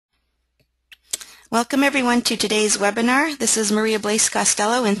Welcome everyone to today's webinar. This is Maria Blaise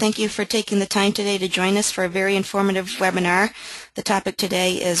Costello, and thank you for taking the time today to join us for a very informative webinar. The topic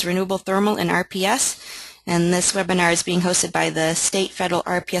today is Renewable Thermal and RPS, and this webinar is being hosted by the State Federal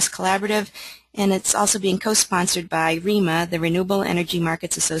RPS Collaborative, and it's also being co-sponsored by REMA, the Renewable Energy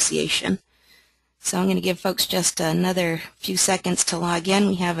Markets Association. So I'm going to give folks just another few seconds to log in.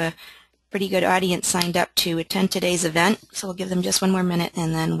 We have a pretty good audience signed up to attend today's event, so we'll give them just one more minute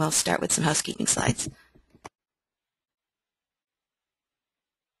and then we'll start with some housekeeping slides.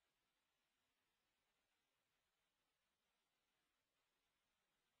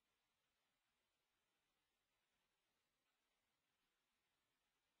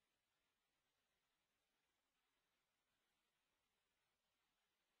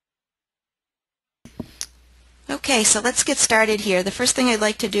 Okay, so let's get started here. The first thing I'd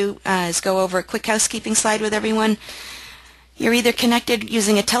like to do is go over a quick housekeeping slide with everyone. You're either connected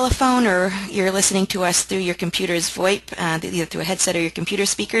using a telephone or you're listening to us through your computer's VoIP, either through a headset or your computer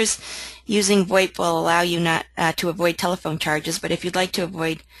speakers. Using VoIP will allow you not to avoid telephone charges, but if you'd like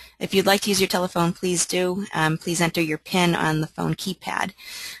to use your telephone, please do. Please enter your PIN on the phone keypad.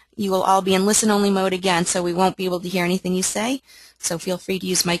 You will all be in listen-only mode again, so we won't be able to hear anything you say. So feel free to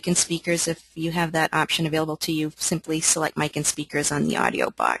use mic and speakers if you have that option available to you. Simply select mic and speakers on the audio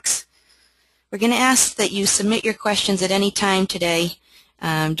box. We're going to ask that you submit your questions at any time today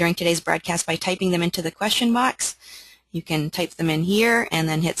during today's broadcast by typing them into the question box. You can type them in here and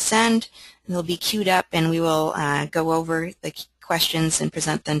then hit send. They'll be queued up and we will go over the questions and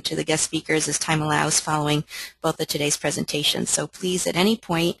present them to the guest speakers as time allows following both of today's presentations. So please at any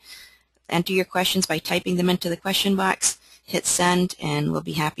point enter your questions by typing them into the question box, hit send, and we'll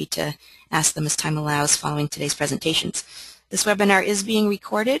be happy to ask them as time allows following today's presentations. This webinar is being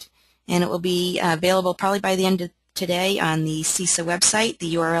recorded and it will be available probably by the end of today on the CESA website.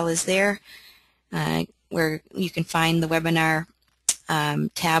 The URL is there where you can find the webinar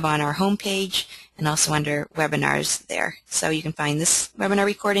tab on our homepage and also under webinars there. So you can find this webinar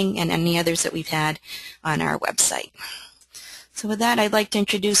recording and any others that we've had on our website. So with that, I'd like to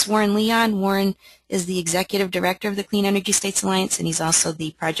introduce Warren Leon. Warren is the Executive Director of the Clean Energy States Alliance, and he's also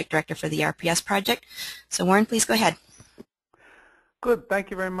the Project Director for the RPS project. So Warren, please go ahead. Good.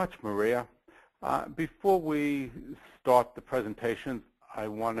 Thank you very much, Maria. Before we start the presentation, I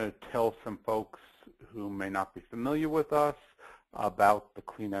want to tell some folks who may not be familiar with us about the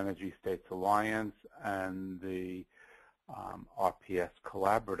Clean Energy States Alliance and the RPS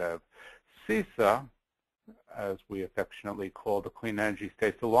Collaborative. CESA, as we affectionately call the Clean Energy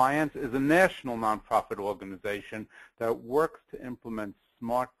States Alliance, is a national nonprofit organization that works to implement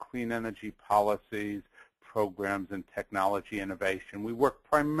smart clean energy policies, programs, and technology innovation. We work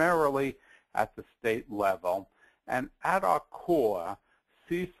primarily at the state level, and at our core,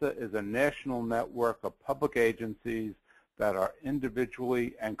 CESA is a national network of public agencies that are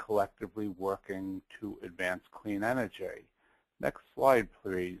individually and collectively working to advance clean energy. Next slide,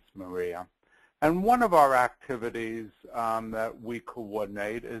 please, Maria. And one of our activities that we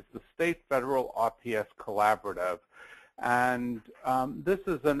coordinate is the State Federal RPS Collaborative. And this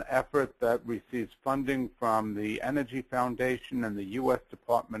is an effort that receives funding from the Energy Foundation and the U.S.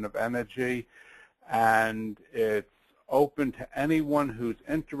 Department of Energy. And it's open to anyone who's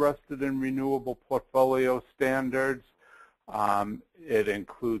interested in renewable portfolio standards. It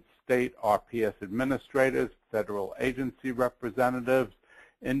includes state RPS administrators, federal agency representatives,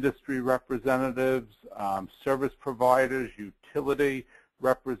 industry representatives, service providers, utility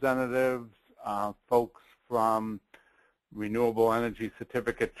representatives, folks from renewable energy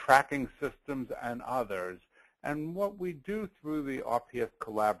certificate tracking systems, and others. And what we do through the RPS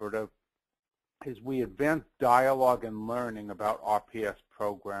Collaborative is we advance dialogue and learning about RPS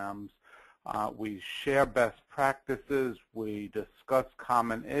programs. We share best practices. We discuss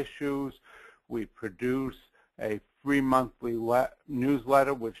common issues. We produce a free monthly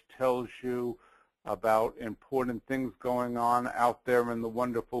newsletter which tells you about important things going on out there in the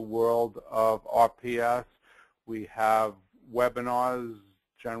wonderful world of RPS. We have webinars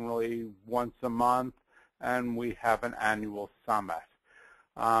generally once a month, and we have an annual summit.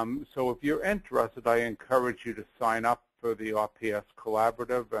 So if you're interested, I encourage you to sign up for the RPS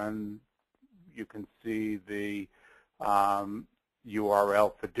Collaborative, and you can see the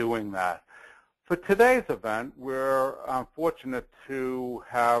URL for doing that. For today's event, we're fortunate to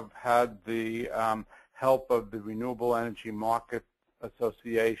have had the help of the Renewable Energy Market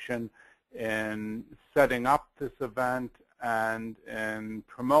Association in setting up this event and in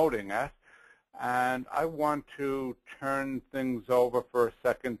promoting it. And I want to turn things over for a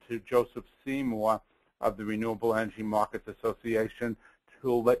second to Joseph Seymour of the Renewable Energy Markets Association who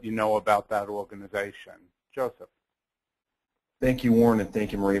will let you know about that organization. Joseph. Thank you, Warren, and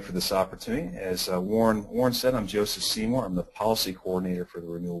thank you, Maria, for this opportunity. As Warren said, I'm Joseph Seymour. I'm the Policy Coordinator for the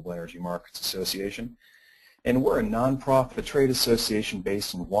Renewable Energy Markets Association. And we're a nonprofit trade association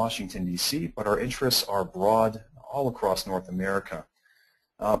based in Washington, D.C., but our interests are broad all across North America.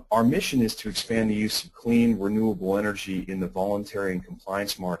 Our mission is to expand the use of clean, renewable energy in the voluntary and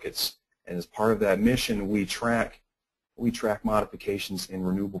compliance markets. And as part of that mission, we track modifications in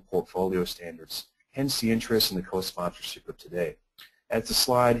renewable portfolio standards, hence the interest in the co-sponsorship of today. As the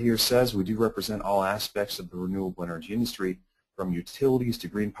slide here says, we do represent all aspects of the renewable energy industry, from utilities to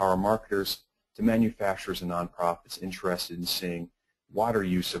green power marketers to manufacturers and nonprofits interested in seeing wider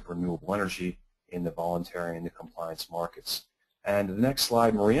use of renewable energy in the voluntary and the compliance markets. And the next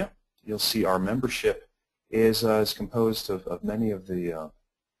slide, Maria, you'll see our membership is composed of many of the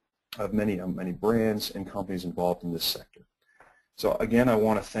many brands and companies involved in this sector. So again, I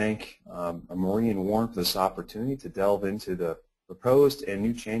want to thank Maria and Warren for this opportunity to delve into the proposed and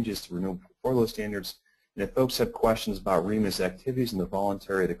new changes to renewable portfolio standards. And if folks have questions about REMA's activities in the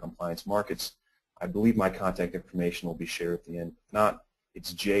voluntary or the compliance markets, I believe my contact information will be shared at the end. If not,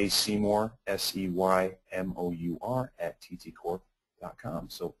 it's jseymour, S-E-Y-M-O-U-R, @ttcorp.com.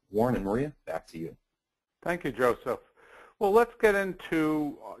 So Warren and Maria, back to you. Thank you, Joseph. Well, let's get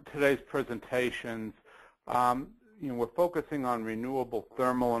into today's presentations. We're focusing on renewable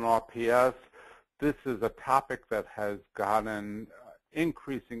thermal and RPS. This is a topic that has gotten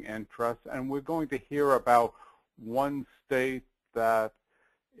increasing interest, and we're going to hear about one state that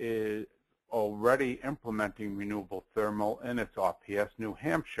is already implementing renewable thermal in its RPS, New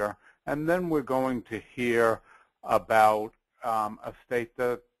Hampshire, and then we're going to hear about a state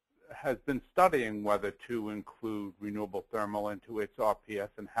that has been studying whether to include renewable thermal into its RPS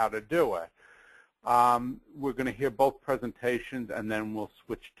and how to do it. We're going to hear both presentations, and then we'll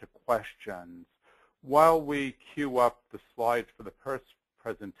switch to questions. While we queue up the slides for the first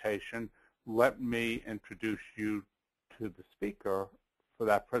presentation, let me introduce you to the speaker for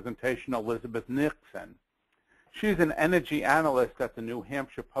that presentation, Elizabeth Nixon. She's an energy analyst at the New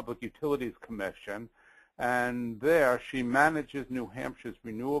Hampshire Public Utilities Commission, and there she manages New Hampshire's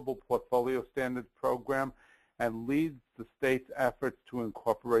Renewable Portfolio Standards Program and leads the state's efforts to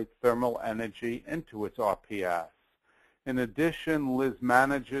incorporate thermal energy into its RPS. In addition, Liz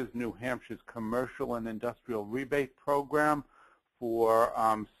manages New Hampshire's Commercial and Industrial Rebate Program for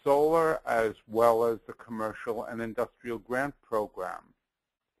solar, as well as the Commercial and Industrial Grant Program.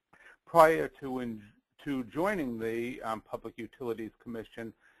 Prior to joining the Public Utilities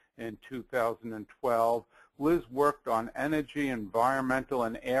Commission in 2012, Liz worked on energy, environmental,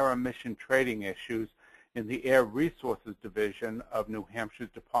 and air emission trading issues in the Air Resources Division of New Hampshire's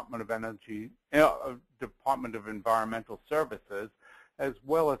Department of Environmental Services, as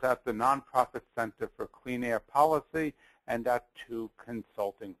well as at the nonprofit Center for Clean Air Policy and at 2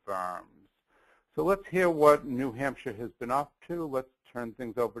 consulting firms. So let's hear what New Hampshire has been up to. Let's turn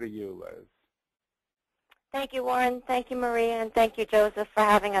things over to you, Liz. Thank you, Warren. Thank you, Maria, and thank you, Joseph, for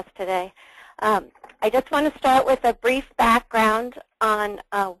having us today. I just want to start with a brief background on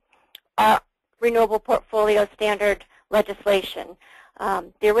our Renewable Portfolio Standard legislation.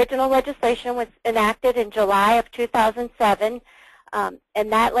 The original legislation was enacted in July of 2007, and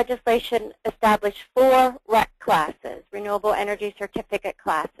that legislation established 4 REC classes, Renewable Energy Certificate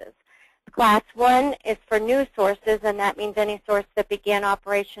classes. Class 1 is for new sources, and that means any source that began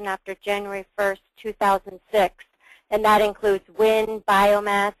operation after January 1st, 2006, and that includes wind,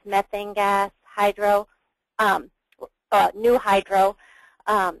 biomass, methane gas, hydro, new hydro,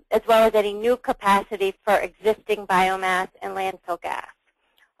 as well as any new capacity for existing biomass and landfill gas.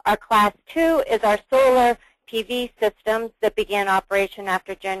 Our Class 2 is our solar PV systems that began operation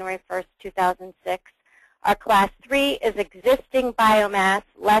after January 1st, 2006. Our Class 3 is existing biomass,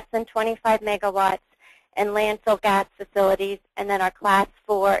 less than 25 megawatts, and landfill gas facilities. And then our Class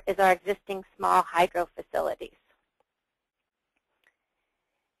 4 is our existing small hydro facilities.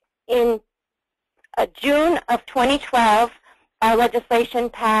 In June of 2012, our legislation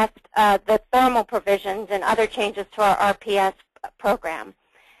passed the thermal provisions and other changes to our RPS program.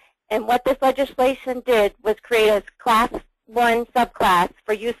 And what this legislation did was create a Class 1 subclass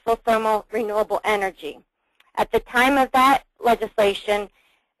for useful thermal renewable energy. At the time of that legislation,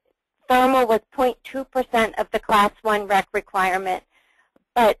 thermal was 0.2% of the Class 1 REC requirement.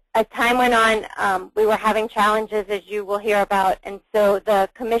 But as time went on, we were having challenges, as you will hear about, and so the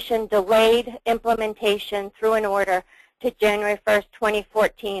Commission delayed implementation through an order to January 1st,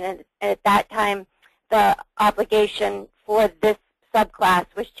 2014, and at that time, the obligation for this subclass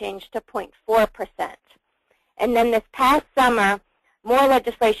was changed to 0.4%. And then this past summer, more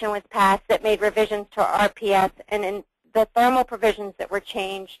legislation was passed that made revisions to RPS, and in the thermal provisions that were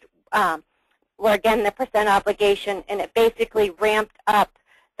changed were, again, the percent obligation, and it basically ramped up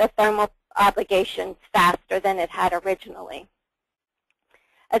the thermal obligations faster than it had originally.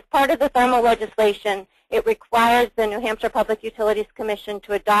 As part of the thermal legislation, it requires the New Hampshire Public Utilities Commission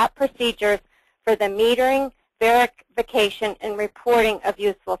to adopt procedures for the metering, verification, and reporting of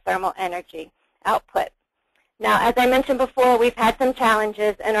useful thermal energy output. Now, as I mentioned before, we've had some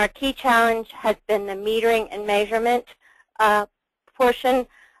challenges, and our key challenge has been the metering and measurement portion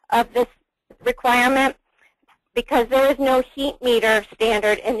of this requirement. Because there is no heat meter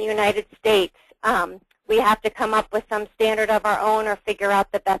standard in the United States, we have to come up with some standard of our own or figure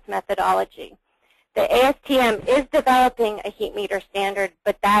out the best methodology. The ASTM is developing a heat meter standard,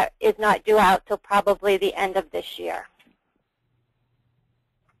 but that is not due out till probably the end of this year.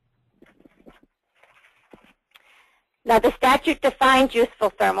 Now, the statute defines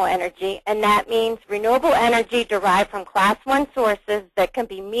useful thermal energy, and that means renewable energy derived from Class 1 sources that can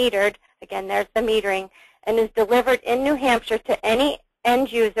be metered, again, there's the metering, and is delivered in New Hampshire to any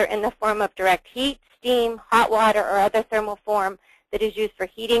end user in the form of direct heat, steam, hot water, or other thermal form that is used for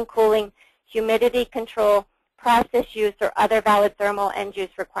heating, cooling, humidity control, process use, or other valid thermal end use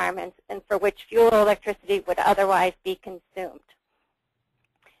requirements, and for which fuel or electricity would otherwise be consumed.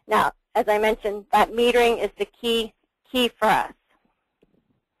 Now, as I mentioned, that metering is the key for us.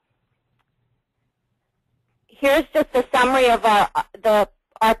 Here's just a summary of the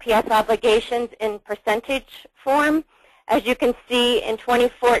RPS obligations in percentage form. As you can see, in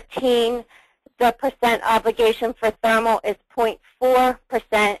 2014, the percent obligation for thermal is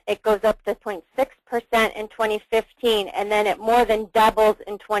 0.4%. It goes up to 0.6% in 2015, and then it more than doubles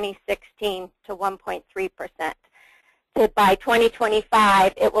in 2016 to 1.3%. So by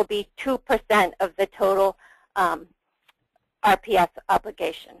 2025, it will be 2% of the total RPS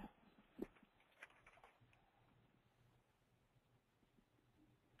obligation.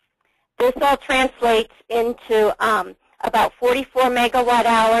 This all translates into about 44 megawatt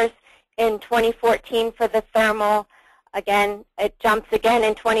hours in 2014 for the thermal. Again, it jumps again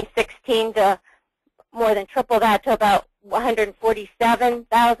in 2016 to more than triple that, to about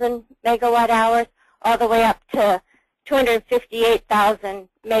 147,000 megawatt hours, all the way up to 258,000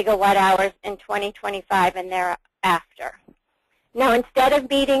 megawatt hours in 2025 and thereafter. Now, instead of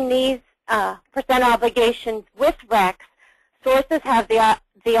meeting these percent obligations with RECs, sources have the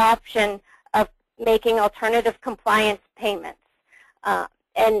option of making alternative compliance payments.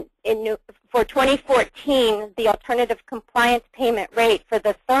 And for 2014, the alternative compliance payment rate for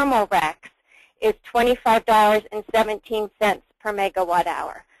the thermal RECs is $25.17 per megawatt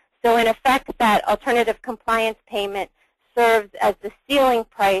hour. So in effect, that alternative compliance payment serves as the ceiling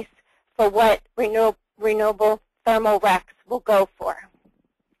price for what renewable thermal RECs will go for.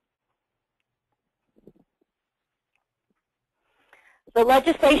 The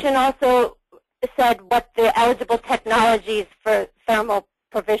legislation also said what the eligible technologies for thermal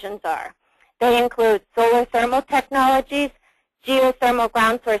provisions are. They include solar thermal technologies, geothermal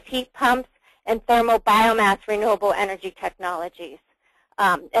ground source heat pumps, and thermal biomass renewable energy technologies.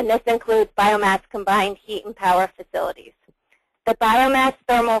 And this includes biomass combined heat and power facilities. The biomass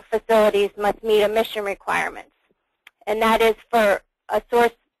thermal facilities must meet emission requirements, and that is for a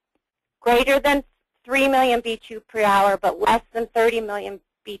source greater than 3 million BTU per hour, but less than 30 million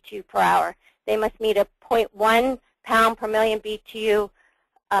BTU per hour. They must meet a 0.1 pound per million BTU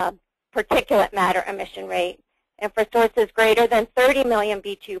particulate matter emission rate. And for sources greater than 30 million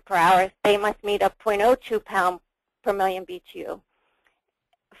BTU per hour, they must meet a 0.02 pound per million BTU.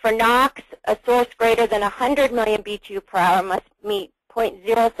 For NOx, a source greater than 100 million BTU per hour must meet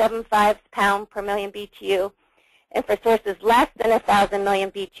 0.075 pound per million BTU. And for sources less than 1,000 million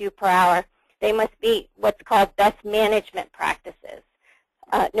BTU per hour, they must meet what's called best management practices.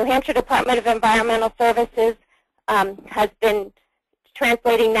 New Hampshire Department of Environmental Services has been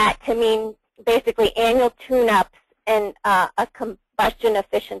translating that to mean basically annual tune-ups and a combustion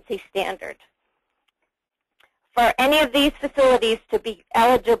efficiency standard. For any of these facilities to be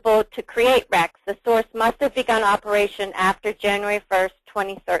eligible to create RECs, the source must have begun operation after January 1st,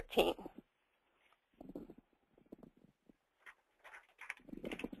 2013.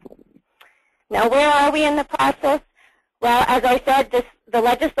 Now, where are we in the process? Well, as I said, the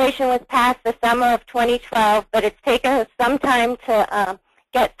legislation was passed the summer of 2012, but it's taken us some time to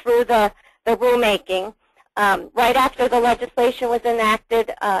get through the rulemaking. Right after the legislation was enacted,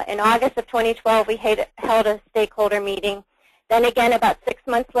 in August of 2012, we held a stakeholder meeting. Then again, about 6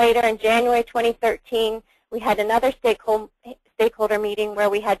 months later, in January 2013, we had another stakeholder meeting where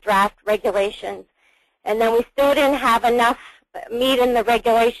we had draft regulations. And then we still didn't have enough meet in the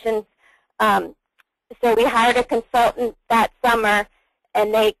regulations. So we hired a consultant that summer,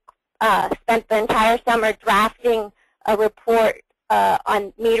 and they spent the entire summer drafting a report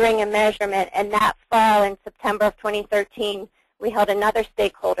on metering and measurement. And that fall, in September of 2013, we held another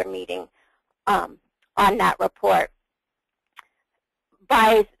stakeholder meeting on that report.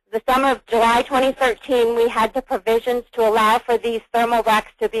 By the summer of July 2013, we had the provisions to allow for these thermal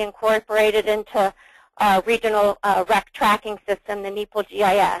RECs to be incorporated into our regional REC tracking system, the NEPL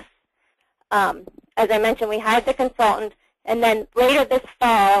GIS. As I mentioned, we hired the consultant, and then later this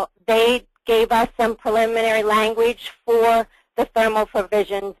fall, they gave us some preliminary language for the thermal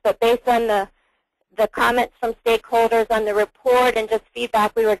provisions, but based on the comments from stakeholders on the report and just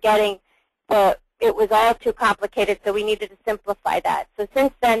feedback we were getting, it was all too complicated, so we needed to simplify that. So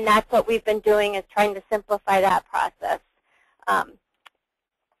since then, that's what we've been doing, is trying to simplify that process.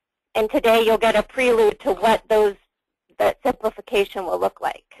 And today, you'll get a prelude to what that simplification will look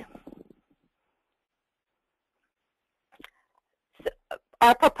like. So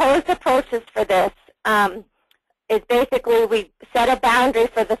our proposed approaches for this is basically we set a boundary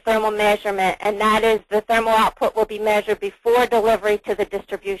for the thermal measurement, and that is the thermal output will be measured before delivery to the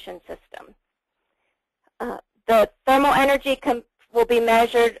distribution system. The thermal energy will be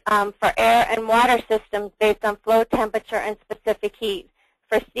measured for air and water systems based on flow temperature and specific heat.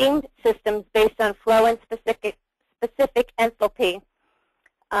 For steam systems based on flow and specific enthalpy.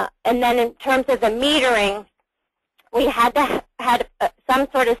 And then in terms of the metering, we had to have some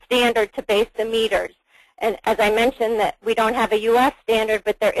sort of standard to base the meters. And as I mentioned, that we don't have a U.S. standard,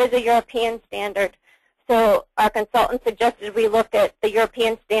 but there is a European standard. So our consultant suggested we look at the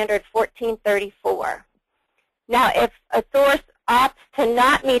European standard 1434. Now, if a source opts to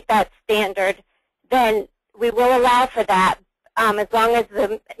not meet that standard, then we will allow for that, as long as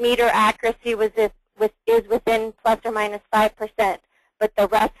the meter accuracy is within plus or minus 5%, but the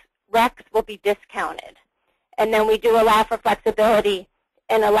RECs will be discounted. And then we do allow for flexibility,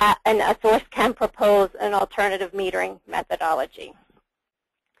 and a source can propose an alternative metering methodology.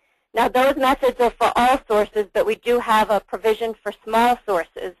 Now, those methods are for all sources, but we do have a provision for small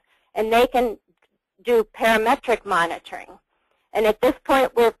sources, and they can do parametric monitoring. And at this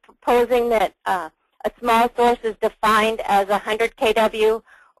point, we're proposing that a small source is defined as 100 kW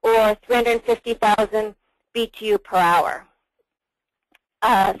or 350,000 BTU per hour.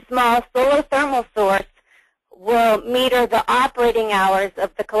 A small solar thermal source will meter the operating hours of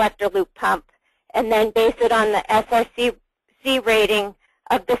the collector loop pump and then base it on the SRC rating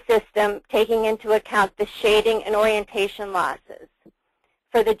of the system, taking into account the shading and orientation losses.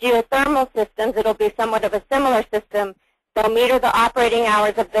 For the geothermal systems, it'll be somewhat of a similar system. They'll meter the operating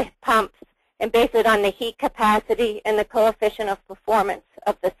hours of the pumps and base it on the heat capacity and the coefficient of performance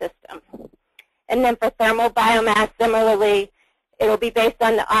of the system. And then for thermal biomass, similarly, it'll be based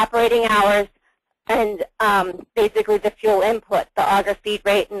on the operating hours and basically the fuel input, the auger feed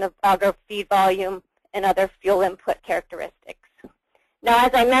rate and the auger feed volume and other fuel input characteristics. Now,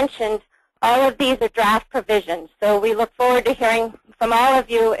 as I mentioned, all of these are draft provisions, so we look forward to hearing from all of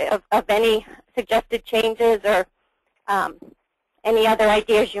you of any suggested changes or any other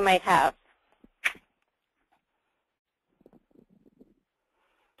ideas you might have.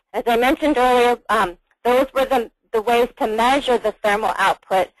 As I mentioned earlier, those were the ways to measure the thermal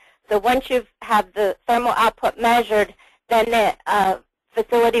output. So once you have the thermal output measured, then the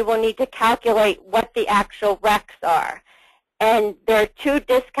facility will need to calculate what the actual RECs are. And there are two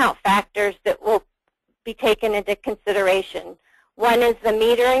discount factors that will be taken into consideration. One is the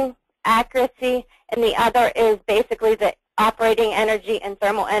metering accuracy, and the other is basically the operating energy and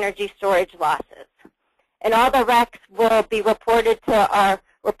thermal energy storage losses. And all the RECs will be reported to our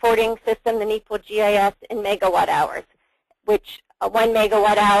reporting system, the NEPL GIS, in megawatt hours, which 1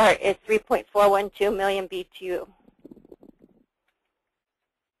 megawatt hour is 3.412 million BTU.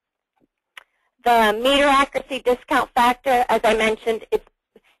 The meter accuracy discount factor, as I mentioned, it's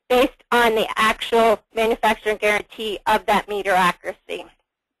based on the actual manufacturer guarantee of that meter accuracy.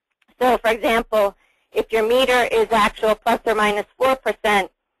 So, for example, if your meter is actual plus or minus 4%,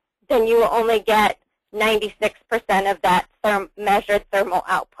 then you will only get 96% of that measured thermal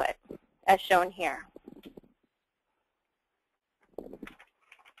output, as shown here.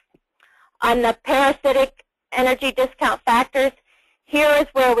 On the parasitic energy discount factors, here is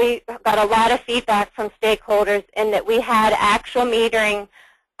where we got a lot of feedback from stakeholders in that we had actual metering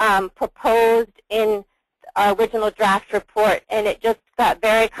proposed in our original draft report, and it just got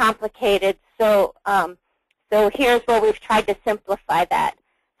very complicated. So, so here's where we've tried to simplify that.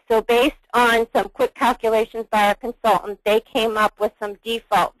 So based on some quick calculations by our consultant, they came up with some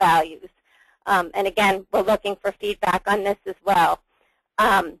default values. And again, we're looking for feedback on this as well.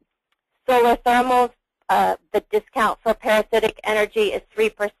 Solar thermals, the discount for parasitic energy is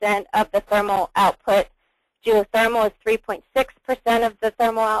 3% of the thermal output. Geothermal is 3.6% of the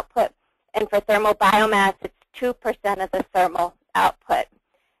thermal output. And for thermal biomass, it's 2% of the thermal output.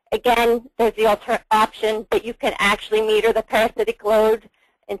 Again, there's the option that you can actually meter the parasitic load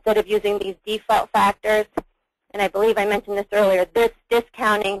instead of using these default factors. And I believe I mentioned this earlier. This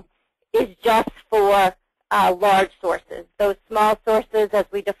discounting is just for large sources. Those small sources, as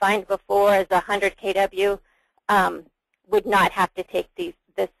we defined before, as 100 kW, would not have to take this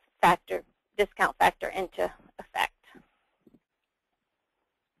discount factor into effect.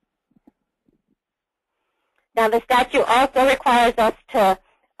 Now, the statute also requires us to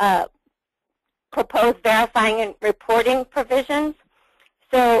propose verifying and reporting provisions.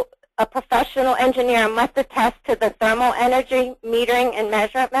 So a professional engineer must attest to the thermal energy metering and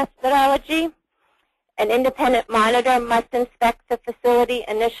measurement methodology. An independent monitor must inspect the facility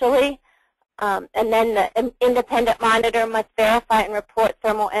initially, and then the independent monitor must verify and report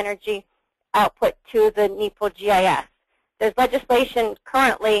thermal energy output to the NEPL GIS. There's legislation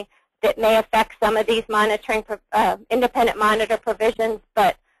currently that may affect some of these monitoring independent monitor provisions,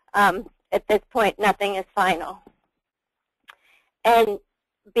 but at this point, nothing is final. And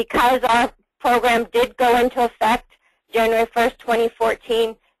because our program did go into effect January 1st,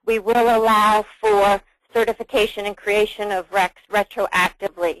 2014, we will allow for certification and creation of RECs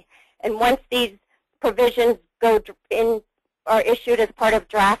retroactively. And once these provisions are issued as part of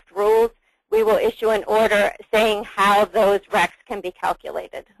draft rules, we will issue an order saying how those RECs can be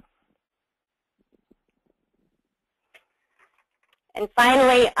calculated. And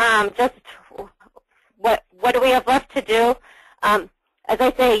finally, just what do we have left to do? As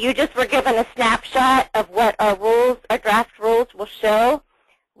I say, you just were given a snapshot of what our rules, our draft rules will show.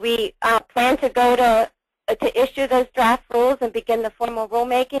 We plan to go to issue those draft rules and begin the formal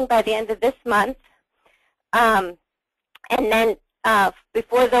rulemaking by the end of this month. And then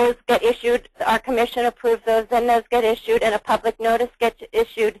before those get issued, our commission approves those, then those get issued, and a public notice gets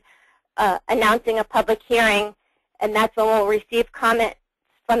issued announcing a public hearing. And that's when we'll receive comments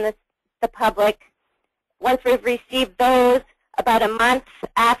from the public. Once we've received those, about a month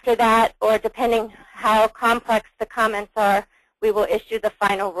after that, or depending how complex the comments are, we will issue the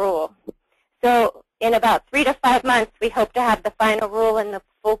final rule. So in about 3 to 5 months, we hope to have the final rule and the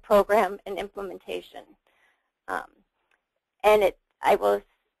full program and implementation. And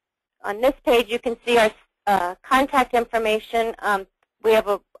on this page, you can see our contact information. We have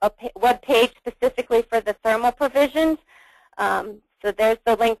a web page specifically for the thermal provisions. So there's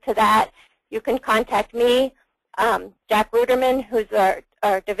the link to that. You can contact me, Jack Ruderman, who's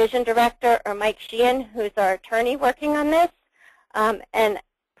our division director, or Mike Sheehan, who's our attorney working on this. And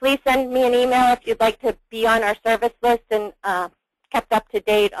please send me an email if you'd like to be on our service list and kept up to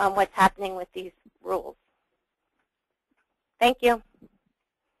date on what's happening with these rules. Thank you.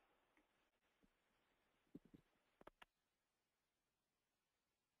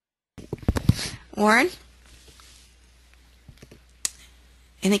 Warren?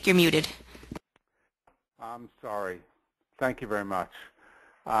 I think you're muted. I'm sorry. Thank you very much.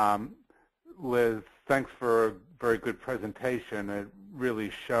 Liz, thanks for a very good presentation. It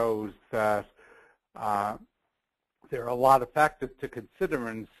really shows that there are a lot of factors to consider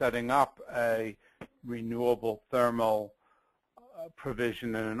in setting up a renewable thermal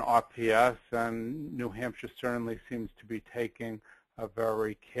provision in an RPS, and New Hampshire certainly seems to be taking a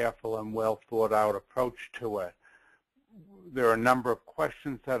very careful and well thought out approach to it. There are a number of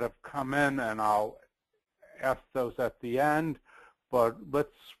questions that have come in, and I'll ask those at the end, but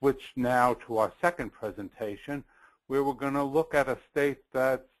let's switch now to our second presentation, where we're going to look at a state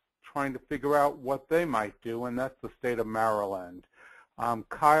that's trying to figure out what they might do, and that's the state of Maryland.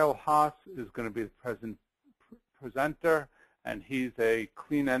 Kyle Haas is going to be the presenter, and he's a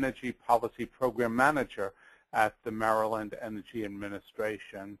Clean Energy Policy Program Manager at the Maryland Energy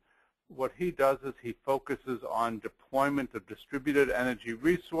Administration. What he does is he focuses on deployment of distributed energy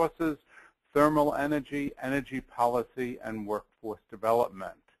resources, thermal energy, energy policy, and workforce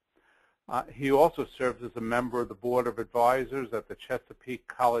development. He also serves as a member of the Board of Advisors at the Chesapeake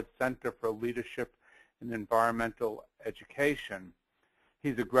College Center for Leadership in Environmental Education.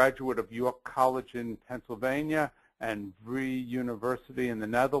 He's a graduate of York College in Pennsylvania and Vrije University in the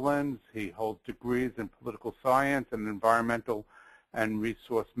Netherlands. He holds degrees in political science and environmental and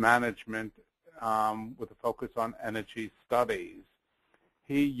resource management with a focus on energy studies.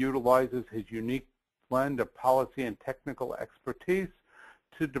 He utilizes his unique blend of policy and technical expertise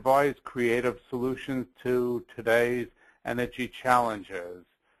to devise creative solutions to today's energy challenges.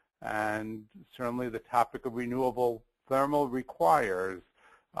 and certainly the topic of renewable thermal requires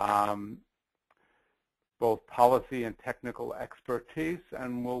both policy and technical expertise,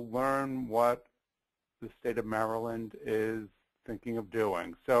 and we'll learn what the state of Maryland is thinking of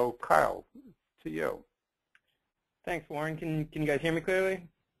doing. So Kyle, to you. Thanks, Warren. Can you guys hear me clearly?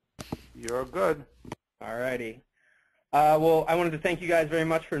 You're good. All righty. Well, I wanted to thank you guys very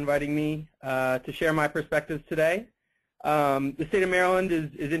much for inviting me to share my perspectives today. The state of Maryland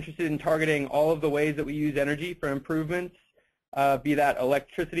is interested in targeting all of the ways that we use energy for improvements, be that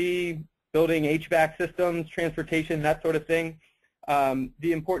electricity, building HVAC systems, transportation, that sort of thing.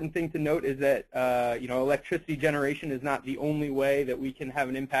 The important thing to note is that electricity generation is not the only way that we can have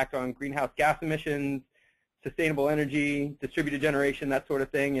an impact on greenhouse gas emissions, sustainable energy, distributed generation, that sort of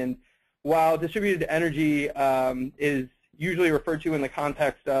thing. And while distributed energy is usually referred to in the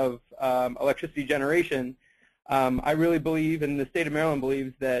context of electricity generation, I really believe, and the state of Maryland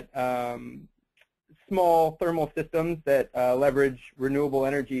believes, that small thermal systems that leverage renewable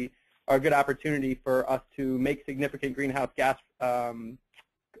energy are a good opportunity for us to make significant greenhouse gas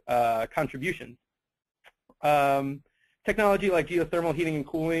contributions. Technology like geothermal heating and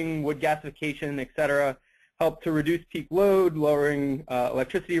cooling, wood gasification, et cetera, help to reduce peak load, lowering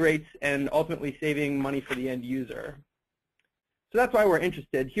electricity rates, and ultimately saving money for the end user. So that's why we're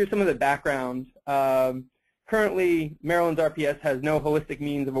interested. Here's some of the background. Currently, Maryland's RPS has no holistic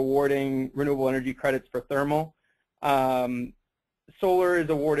means of awarding renewable energy credits for thermal. Solar is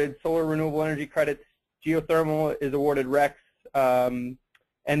awarded solar renewable energy credits. Geothermal is awarded RECs, and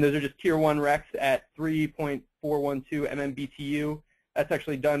those are just Tier 1 RECs at 3.412 MMBTU. That's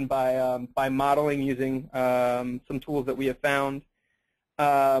actually done by modeling using some tools that we have found.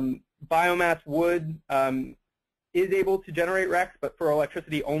 Biomass wood is able to generate RECs, but for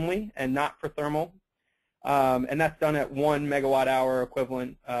electricity only and not for thermal. And that's done at 1 megawatt-hour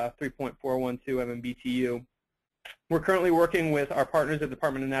equivalent, 3.412 MMBTU. We're currently working with our partners at the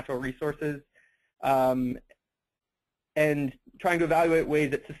Department of Natural Resources and trying to evaluate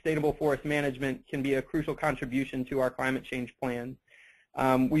ways that sustainable forest management can be a crucial contribution to our climate change plan.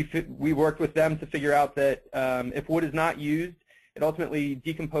 We worked with them to figure out that if wood is not used, it ultimately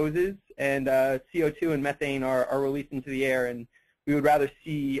decomposes, and CO2 and methane are released into the air, and we would rather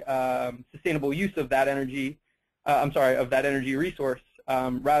see sustainable use of that energy, of that energy resource,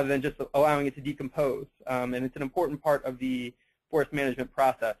 rather than just allowing it to decompose. And it's an important part of the forest management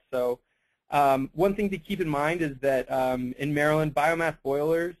process. So one thing to keep in mind is that in Maryland, biomass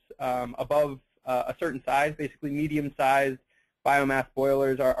boilers above a certain size, basically medium-sized biomass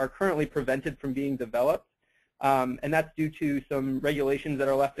boilers, are currently prevented from being developed. And that's due to some regulations that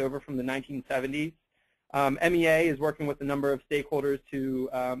are left over from the 1970s. MEA is working with a number of stakeholders to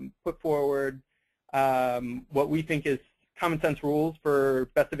put forward what we think is common sense rules for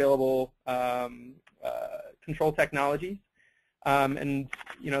best available control technologies. And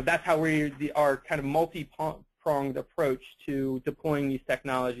that's how our kind of multi-pronged approach to deploying these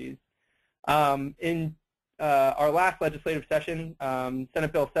technologies. In our last legislative session,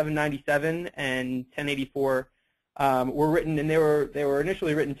 Senate Bill 797 and 1084 were written, and they were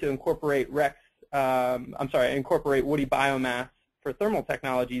initially written to incorporate incorporate woody biomass for thermal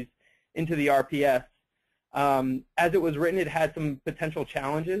technologies into the RPS. As it was written, it had some potential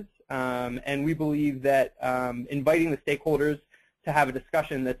challenges, and we believe that inviting the stakeholders to have a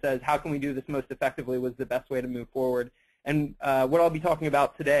discussion that says, how can we do this most effectively, was the best way to move forward. And what I'll be talking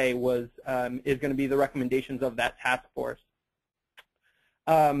about today is going to be the recommendations of that task force.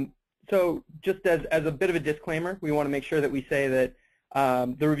 So just as a bit of a disclaimer, we want to make sure that we say that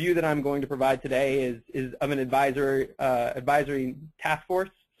the review that I'm going to provide today is of an advisory task force.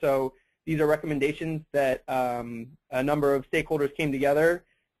 So these are recommendations that a number of stakeholders came together,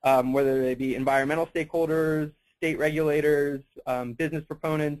 whether they be environmental stakeholders, state regulators, business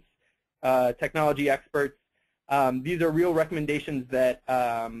proponents, technology experts. These are real recommendations that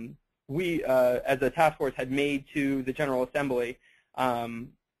we, as a task force, had made to the General Assembly.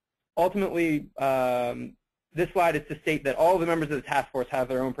 Ultimately, this slide is to state that all the members of the task force have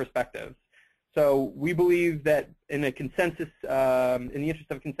their own perspectives. So we believe that in a consensus, in the interest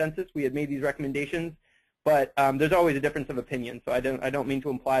of consensus, we had made these recommendations, but there's always a difference of opinion. So I don't mean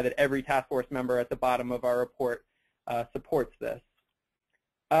to imply that every task force member at the bottom of our report supports this.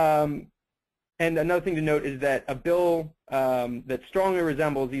 And another thing to note is that a bill that strongly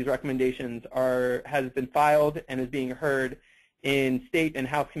resembles these recommendations has been filed and is being heard in state and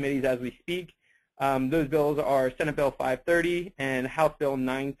House committees as we speak. Those bills are Senate Bill 530 and House Bill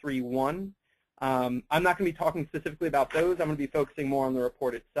 931. I'm not going to be talking specifically about those. I'm going to be focusing more on the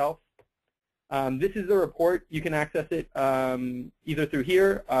report itself. This is the report. You can access it either through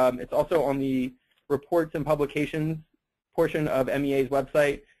here. It's also on the reports and publications portion of MEA's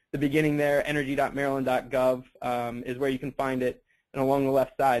website. The beginning there, energy.maryland.gov, is where you can find it. And along the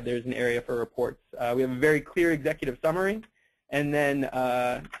left side, there's an area for reports. We have a very clear executive summary, and then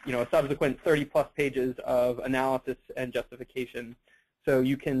a subsequent 30-plus pages of analysis and justification. So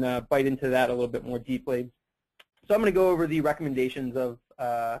you can bite into that a little bit more deeply. So I'm going to go over the recommendations of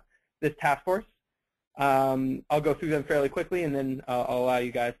this task force. I'll go through them fairly quickly, and then I'll allow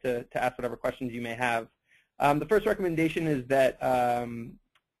you guys to ask whatever questions you may have. The first recommendation is that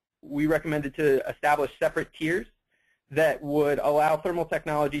we recommended to establish separate tiers that would allow thermal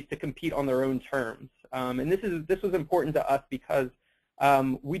technologies to compete on their own terms. And this was important to us because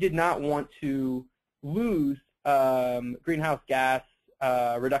we did not want to lose greenhouse gas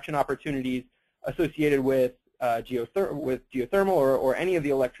reduction opportunities associated with geothermal or any of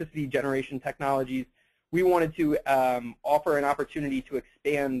the electricity generation technologies. We wanted to offer an opportunity to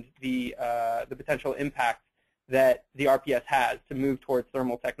expand the potential impact that the RPS has to move towards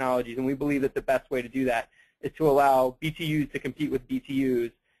thermal technologies. And we believe that the best way to do that is to allow BTUs to compete with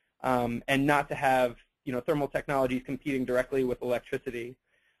BTUs and not to have thermal technologies competing directly with electricity.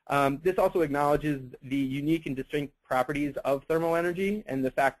 This also acknowledges the unique and distinct properties of thermal energy and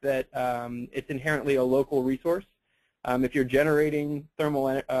the fact that it's inherently a local resource. If you're generating thermal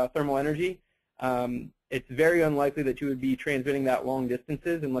energy, it's very unlikely that you would be transmitting that long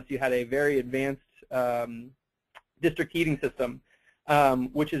distances unless you had a very advanced district heating system,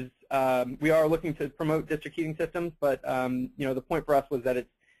 which is we are looking to promote district heating systems, but the point for us was that it's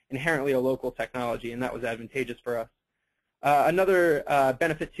inherently a local technology, and that was advantageous for us. Another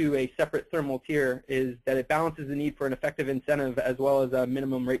benefit to a separate thermal tier is that it balances the need for an effective incentive as well as a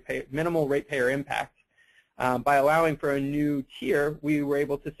minimal ratepayer impact. By allowing for a new tier, we were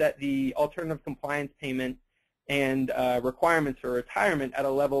able to set the alternative compliance payment and requirements for retirement at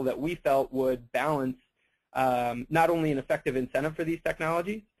a level that we felt would balance not only an effective incentive for these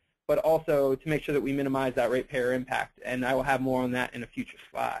technologies, but also to make sure that we minimize that ratepayer impact. And I will have more on that in a future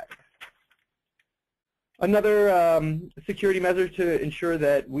slide. Another security measure to ensure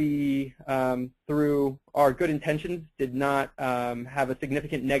that we, through our good intentions, did not have a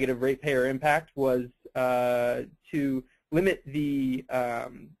significant negative ratepayer impact was to limit the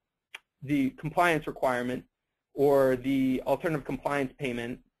compliance requirement or the alternative compliance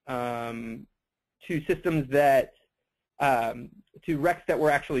payment to systems that, to RECs that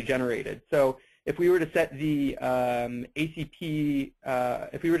were actually generated. So if we were to set the ACP,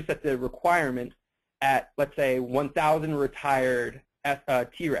 if we were to set the requirement at, let's say, 1,000 retired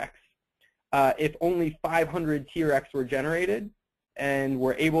TRECs, if only 500 TRECs were generated and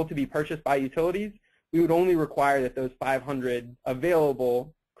were able to be purchased by utilities, we would only require that those 500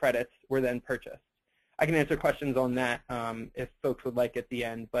 available credits were then purchased. I can answer questions on that if folks would like at the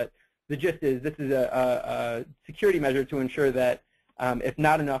end, but the gist is this is a security measure to ensure that if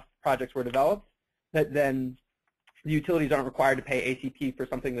not enough projects were developed, that then the utilities aren't required to pay ACP for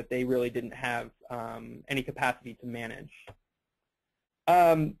something that they really didn't have any capacity to manage.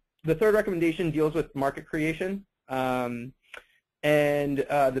 The third recommendation deals with market creation. And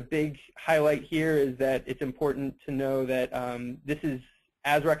the big highlight here is that it's important to know that this is,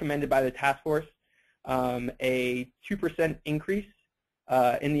 as recommended by the task force, a 2% increase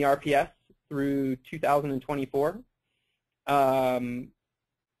in the RPS through 2024.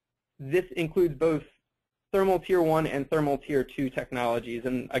 This includes both thermal tier 1 and thermal tier 2 technologies.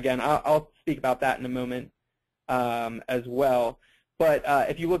 And again, I'll speak about that in a moment as well. But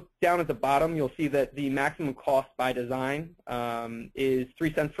if you look down at the bottom, you'll see that the maximum cost by design is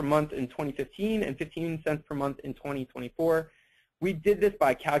 3 cents per month in 2015 and 15 cents per month in 2024. We did this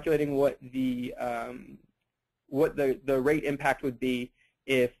by calculating what the rate impact would be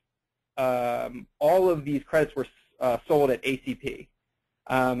if all of these credits were sold at ACP.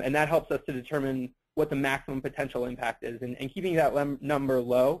 And that helps us to determine what the maximum potential impact is. And keeping that number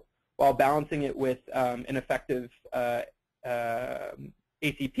low while balancing it with an effective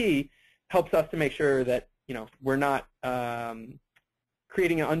ACP helps us to make sure that we're not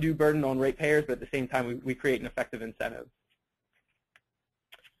creating an undue burden on ratepayers, but at the same time we create an effective incentive.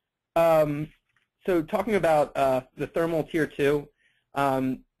 So talking about the thermal tier 2,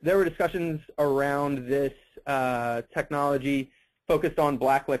 there were discussions around this technology focused on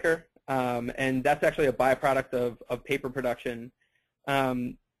black liquor, and that's actually a byproduct of paper production.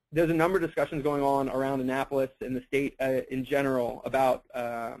 There's a number of discussions going on around Annapolis and the state in general about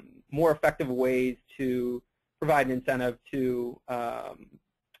more effective ways to provide an incentive to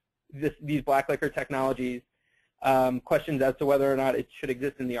these black liquor technologies. Questions as to whether or not it should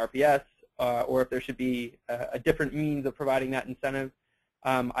exist in the RPS or if there should be a different means of providing that incentive.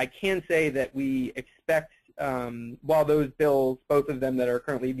 I can say that we expect, while those bills, both of them that are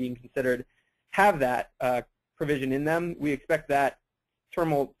currently being considered, have that provision in them, we expect that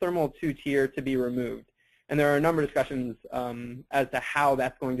thermal two-tier to be removed. And there are a number of discussions as to how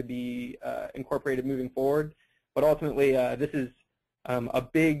that's going to be incorporated moving forward. But ultimately, this is a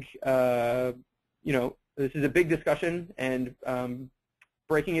big, this is a big discussion, and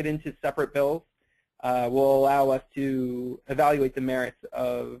breaking it into separate bills will allow us to evaluate the merits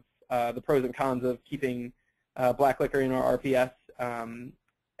of the pros and cons of keeping black liquor in our RPS,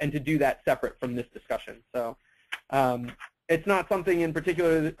 and to do that separate from this discussion. So it's not something in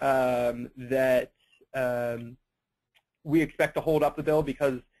particular that we expect to hold up the bill,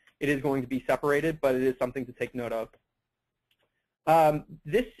 because it is going to be separated, but it is something to take note of.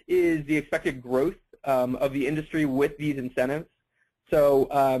 This is the expected growth of the industry with these incentives.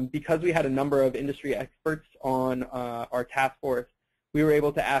 So because we had a number of industry experts on our task force, we were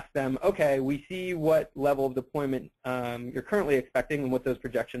able to ask them, okay, we see what level of deployment you're currently expecting and what those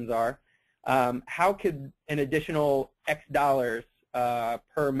projections are. How could an additional X dollars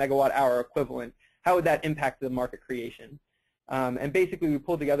per megawatt hour equivalent, how would that impact the market creation? And basically, we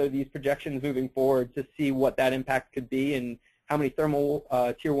pulled together these projections moving forward to see what that impact could be and how many thermal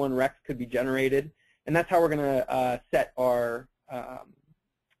Tier 1 RECs could be generated. And that's how we're going to set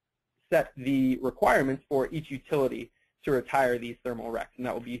the requirements for each utility to retire these thermal RECs, and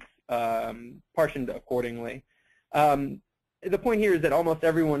that will be partitioned accordingly. The point here is that almost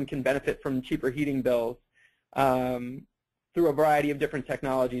everyone can benefit from cheaper heating bills through a variety of different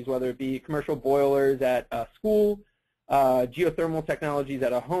technologies, whether it be commercial boilers at a school, geothermal technologies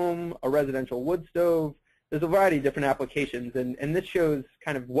at a home, a residential wood stove. There's a variety of different applications, and this shows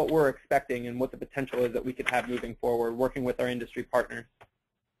kind of what we're expecting and what the potential is that we could have moving forward, working with our industry partners.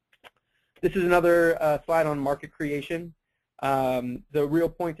 This is another slide on market creation. The real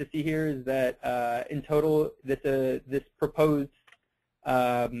point to see here is that in total, this proposed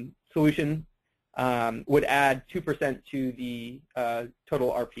solution would add 2% to the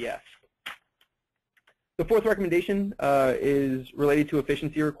total RPS. The fourth recommendation is related to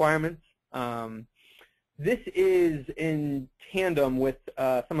efficiency requirements. This is in tandem with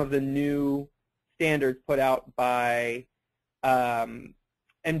some of the new standards put out by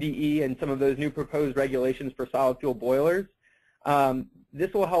MDE and some of those new proposed regulations for solid fuel boilers.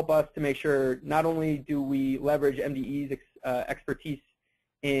 This will help us to make sure not only do we leverage MDE's expertise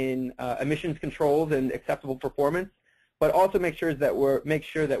in emissions controls and acceptable performance, but also make sure that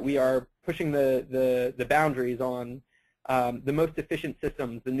we are pushing the boundaries on the most efficient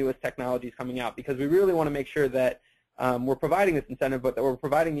systems, the newest technologies coming out, because we really want to make sure that we're providing this incentive, but that we're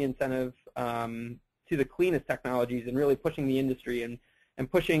providing the incentive to the cleanest technologies and really pushing the industry and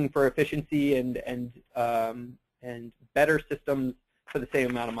pushing for efficiency and better systems for the same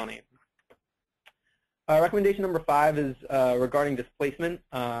amount of money. Recommendation number 5 is regarding displacement.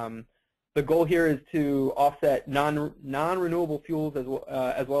 The goal here is to offset non-renewable fuels as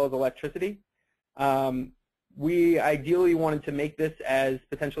well as electricity. We ideally wanted to make this as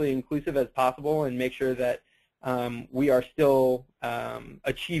potentially inclusive as possible and make sure that we are still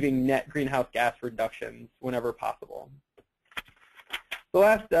achieving net greenhouse gas reductions whenever possible. The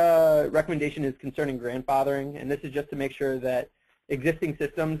last recommendation is concerning grandfathering, and this is just to make sure that existing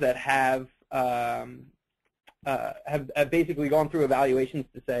systems that have basically gone through evaluations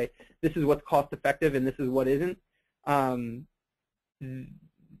to say this is what's cost effective and this is what isn't.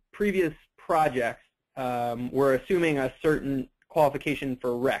 Previous projects were assuming a certain qualification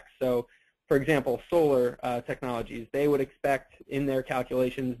for RECs. So, for example, solar technologies, they would expect in their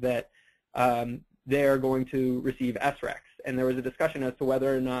calculations that they are going to receive SRECs. And there was a discussion as to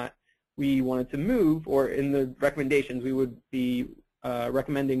whether or not we wanted to move, or in the recommendations we would be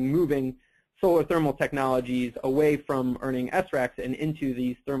recommending moving solar thermal technologies away from earning SRECs and into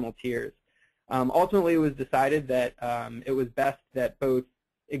these thermal tiers. Ultimately, it was decided that it was best that both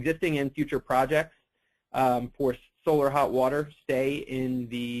existing and future projects for solar hot water stay in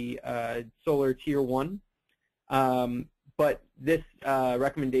the solar tier 1. But this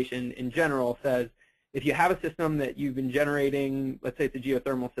recommendation in general says if you have a system that you've been generating, let's say it's a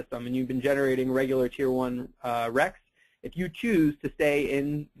geothermal system, and you've been generating regular tier 1 RECs, if you choose to stay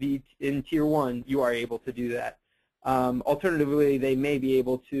in tier 1, you are able to do that. Alternatively, they may be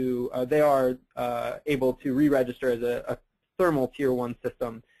able to, they are able to re-register as a thermal tier 1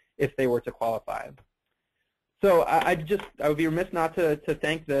 system if they were to qualify. So I would be remiss not to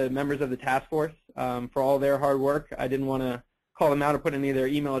thank the members of the task force for all their hard work. I didn't want to call them out or put any of their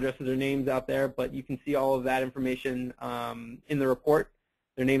email addresses or names out there, but you can see all of that information in the report.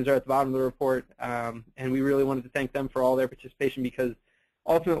 Their names are at the bottom of the report, and we really wanted to thank them for all their participation, because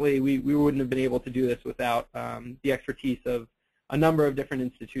ultimately we wouldn't have been able to do this without the expertise of a number of different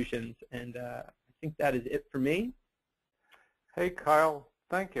institutions. And I think that is it for me. Hey, Kyle,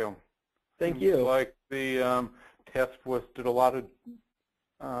 thank you. Thank Seems you. like the task force did a lot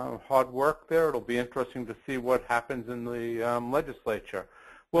of hard work there. It'll be interesting to see what happens in the legislature.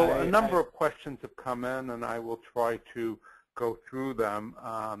 Well, a number of questions have come in, and I will try to go through them.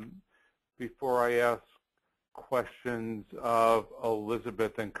 Before I ask questions of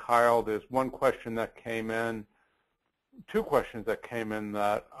Elizabeth and Kyle, there's one question that came in, two questions that came in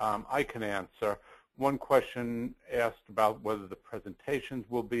that I can answer. One question asked about whether the presentations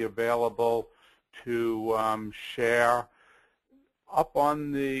will be available to share. Up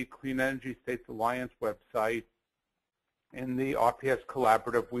on the Clean Energy States Alliance website, in the RPS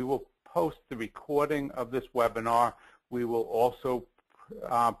Collaborative, we will post the recording of this webinar. We will also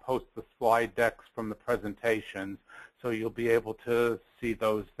post the slide decks from the presentations, so you'll be able to see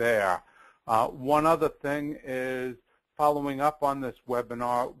those there. One other thing is, following up on this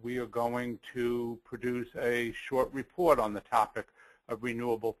webinar, we are going to produce a short report on the topic of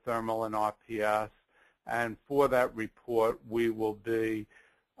renewable thermal and RPS. And for that report, we will be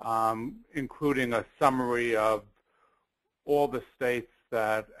including a summary of all the states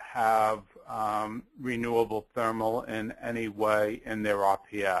that have renewable thermal in any way in their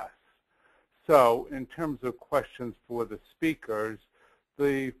RPS. So in terms of questions for the speakers,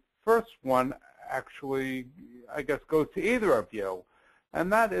 the first one actually, I guess, goes to either of you.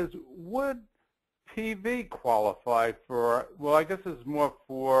 And that is, would PV qualify for, well, I guess this is more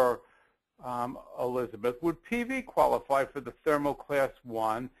for Elizabeth, would PV qualify for the thermal class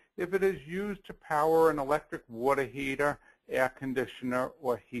 1 if it is used to power an electric water heater, air conditioner,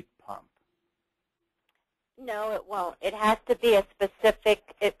 or heat pump? No, it won't. It has to be a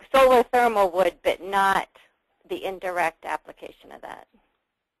specific, solar thermal would, but not the indirect application of that.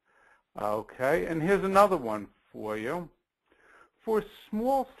 Okay, and here's another one for you. For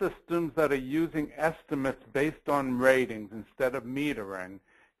small systems that are using estimates based on ratings instead of metering,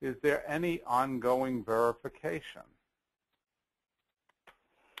 is there any ongoing verification?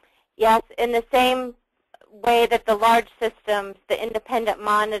 Yes, in the same way that the large systems, the independent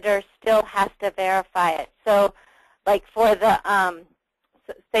monitor still has to verify it. So, like for the,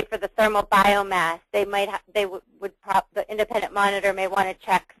 say for the thermal biomass, they might the independent monitor may want to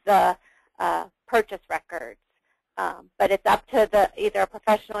check the purchase records, but it's up to either a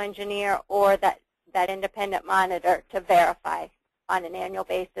professional engineer or that independent monitor to verify on an annual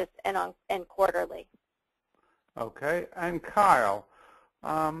basis and quarterly. Okay, and Kyle,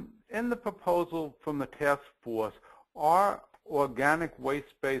 in the proposal from the task force, are organic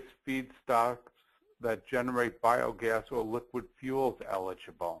waste-based feedstocks that generate biogas or liquid fuels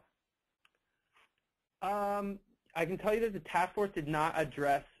eligible? I can tell you that the task force did not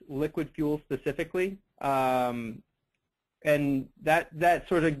address liquid fuels specifically, and that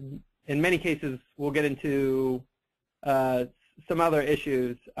sort of, in many cases, we'll get into some other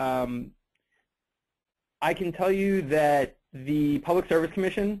issues. I can tell you that the Public Service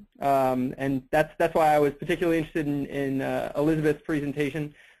Commission, and that's why I was particularly interested in Elizabeth's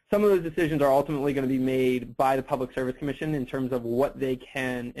presentation. Some of those decisions are ultimately going to be made by the Public Service Commission in terms of what they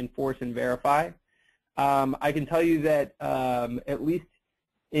can enforce and verify. I can tell you that at least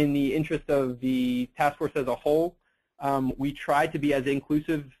in the interest of the task force as a whole, we try to be as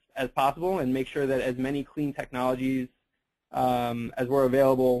inclusive as possible and make sure that as many clean technologies as were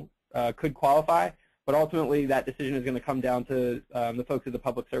available could qualify. But ultimately, that decision is going to come down to the folks at the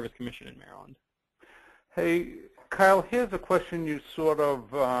Public Service Commission in Maryland. Hey, Kyle, here's a question you sort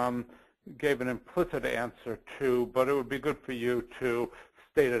of gave an implicit answer to, but it would be good for you to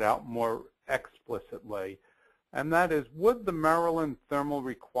state it out more explicitly. And that is, would the Maryland thermal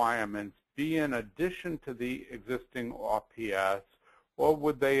requirements be in addition to the existing RPS, or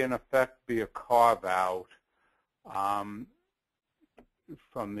would they in effect be a carve-out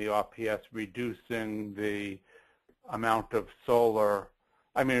from the RPS, reducing the amount of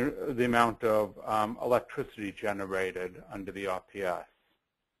the amount of electricity generated under the RPS?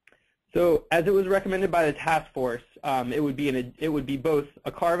 So, as it was recommended by the task force, it would be both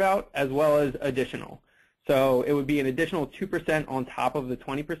a carve-out as well as additional. So, it would be an additional 2% on top of the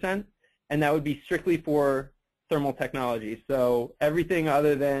 20%, and that would be strictly for thermal technology. So, everything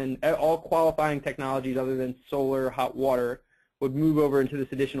other than all qualifying technologies other than solar, hot water would move over into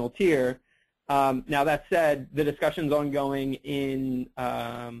this additional tier. Now, that said, the discussions ongoing in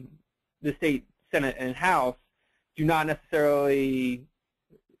the state Senate and House do not necessarily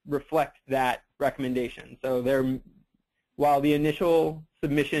reflect that recommendation. So while the initial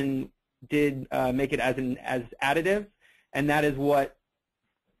submission did make it as additive, and that is what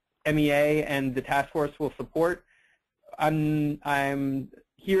MEA and the task force will support. I'm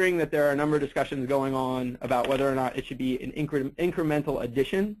hearing that there are a number of discussions going on about whether or not it should be an incremental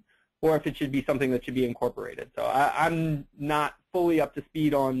addition or if it should be something that should be incorporated. So I'm not fully up to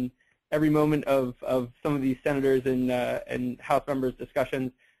speed on every moment of some of these senators and House members'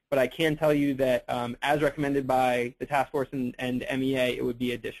 discussions, but I can tell you that as recommended by the task force and MEA, it would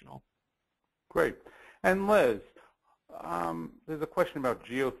be additional. Great. And Liz, there's a question about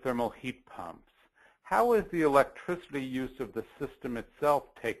geothermal heat pumps. How is the electricity use of the system itself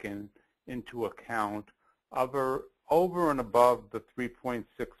taken into account over and above the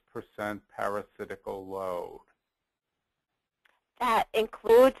 3.6% parasitical load? That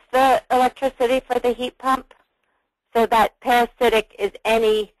includes the electricity for the heat pump. So that parasitic is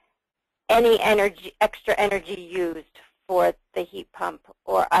any energy, extra energy used for the heat pump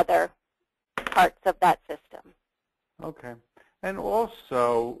or other parts of that system. Okay. And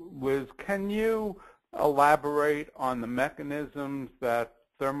also, Liz, can you elaborate on the mechanisms that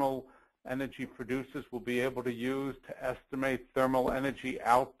thermal energy producers will be able to use to estimate thermal energy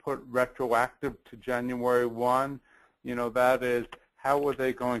output retroactive to January 1? You know, that is, how are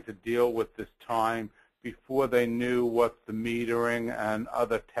they going to deal with this time before they knew what the metering and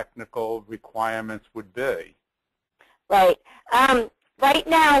other technical requirements would be? Right. Right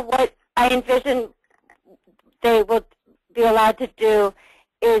now, what I envision they will be allowed to do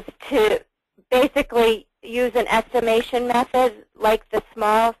is to basically use an estimation method like the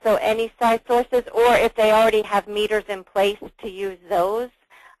small, so any size sources, or if they already have meters in place, to use those.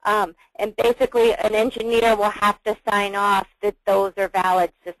 And basically an engineer will have to sign off that those are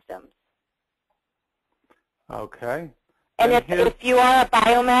valid systems. Okay. And if you are a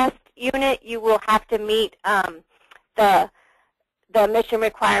biomass unit, you will have to meet the emission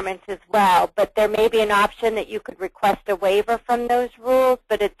requirements as well. But there may be an option that you could request a waiver from those rules.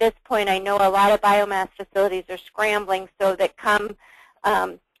 But at this point, I know a lot of biomass facilities are scrambling so that come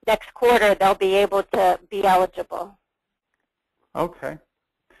next quarter, they'll be able to be eligible. Okay.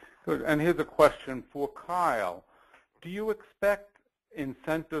 Good. And here's a question for Kyle. Do you expect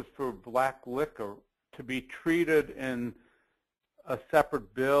incentives for black liquor to be treated in a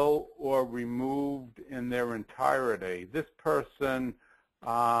separate bill or removed in their entirety? This person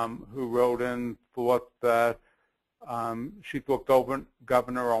who wrote in thought that she thought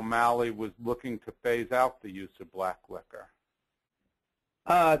Governor O'Malley was looking to phase out the use of black liquor.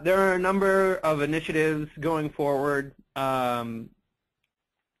 There are a number of initiatives going forward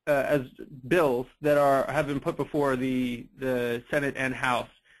as bills that have been put before the Senate and House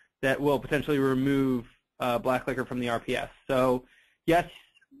that will potentially remove black liquor from the RPS. So yes,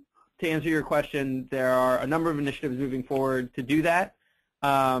 to answer your question, there are a number of initiatives moving forward to do that.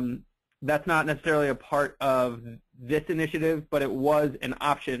 That's not necessarily a part of this initiative, but it was an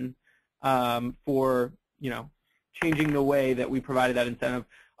option for changing the way that we provided that incentive.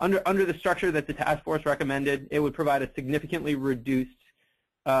 Under the structure that the task force recommended, it would provide a significantly reduced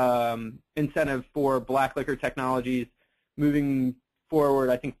incentive for black liquor technologies moving forward,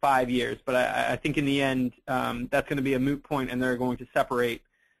 I think 5 years. But I think in the end, that's going to be a moot point, and they're going to separate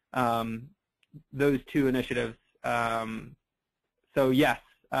those two initiatives. So yes,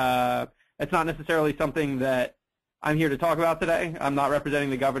 it's not necessarily something that I'm here to talk about today. I'm not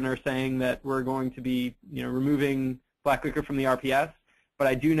representing the governor saying that we're going to be removing black liquor from the RPS, but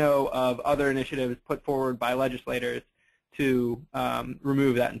I do know of other initiatives put forward by legislators to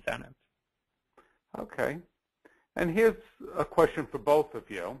remove that incentive. Okay. And here's a question for both of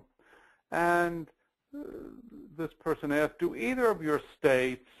you. And this person asked, do either of your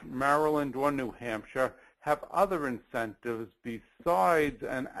states, Maryland or New Hampshire, have other incentives besides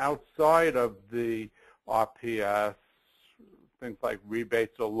and outside of the RPS, things like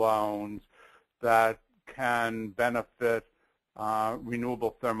rebates or loans, that can benefit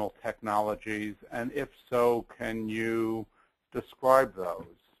renewable thermal technologies? And if so, can you describe those?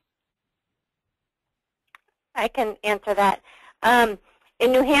 I can answer that.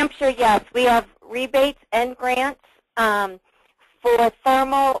 In New Hampshire, yes, we have rebates and grants. For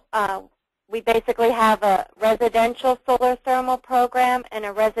thermal, we basically have a residential solar thermal program and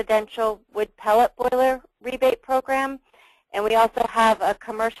a residential wood pellet boiler rebate program. And we also have a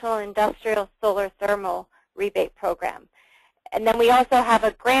commercial industrial solar thermal rebate program. And then we also have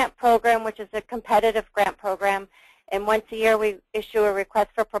a grant program, which is a competitive grant program. And once a year, we issue a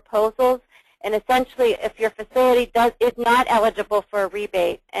request for proposals. And essentially, if your facility is not eligible for a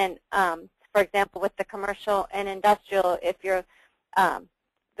rebate, and for example, with the commercial and industrial, if you're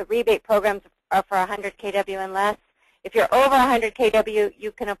the rebate programs are for 100 kW and less, If you're over 100 kW,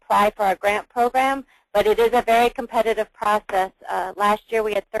 you can apply for our grant program, but it is a very competitive process. Last year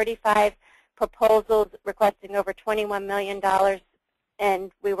we had 35 proposals requesting over $21 million,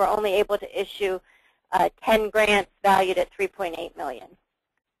 and we were only able to issue 10 grants valued at $3.8 million.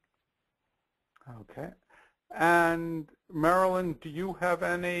 Okay. And Marilyn, do you have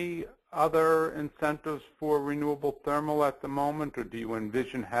any other incentives for renewable thermal at the moment, or do you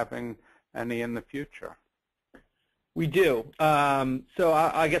envision having any in the future? We do. So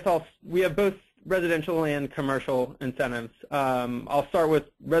I guess we have both residential and commercial incentives. I'll start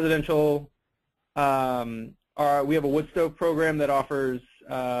with residential. We have a wood stove program that offers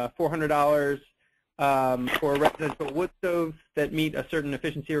 $400 for residential wood stoves that meet a certain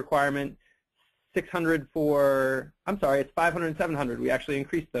efficiency requirement. $600 for, I'm sorry, it's $500 and $700. We actually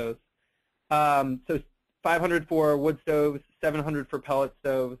increased those. So $500 for wood stoves, $700 for pellet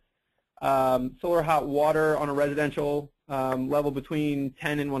stoves. Solar hot water on a residential level between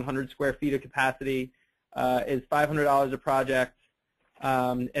 10 and 100 square feet of capacity is $500 a project.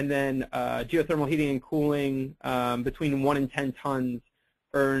 And then geothermal heating and cooling between 1 and 10 tons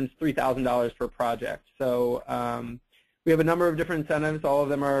earns $3,000 per project. So we have a number of different incentives. All of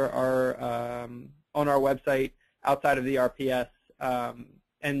them are on our website outside of the RPS.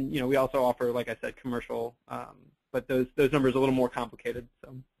 And we also offer, like I said, commercial, but those numbers are a little more complicated.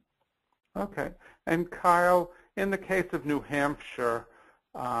 So. Okay. And Kyle, in the case of New Hampshire,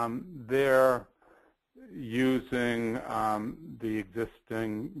 they're using the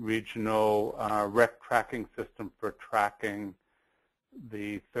existing regional REC tracking system for tracking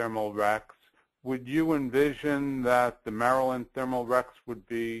the thermal RECs. Would you envision that the Maryland thermal RECs would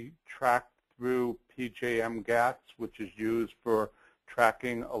be tracked through PJM GATS, which is used for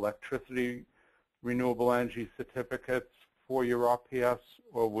tracking electricity renewable energy certificates for your RPS,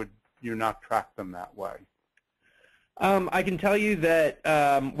 or would you not track them that way? I can tell you that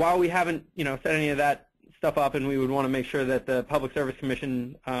while we haven't, set any of that stuff up, and we would want to make sure that the Public Service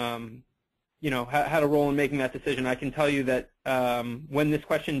Commission, had a role in making that decision, I can tell you that when this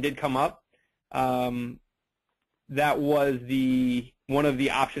question did come up, that was one of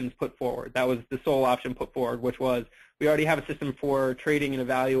the options put forward. That was the sole option put forward, which was we already have a system for trading and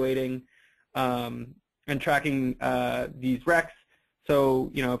evaluating and tracking these RECs.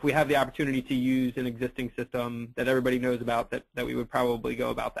 So, if we have the opportunity to use an existing system that everybody knows about, that we would probably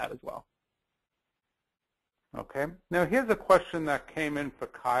go about that as well. Okay. Now, here's a question that came in for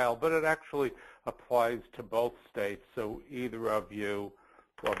Kyle, but it actually applies to both states, so either of you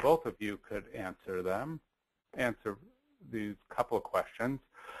or both of you could answer these couple of questions.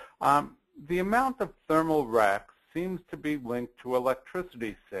 The amount of thermal RECs seems to be linked to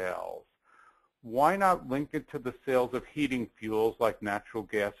electricity sales. Why not link it to the sales of heating fuels like natural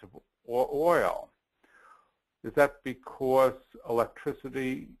gas or oil? Is that because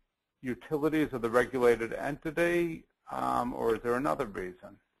electricity utilities are the regulated entity, or is there another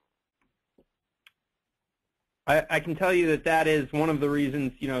reason? I can tell you that is one of the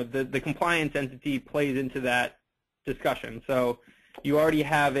reasons, the compliance entity plays into that discussion. So you already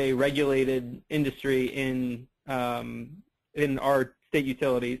have a regulated industry in our state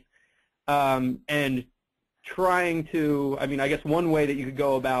utilities. And trying to, I guess one way that you could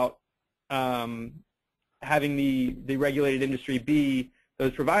go about having the regulated industry be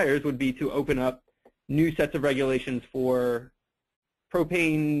those providers would be to open up new sets of regulations for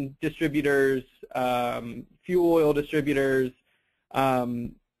propane distributors, fuel oil distributors,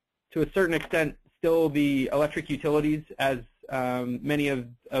 to a certain extent still the electric utilities, as many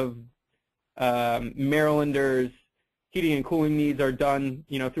of Marylanders' heating and cooling needs are done,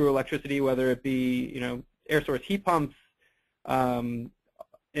 through electricity, whether it be, air source heat pumps,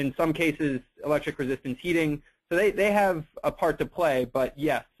 in some cases electric resistance heating. So they have a part to play, but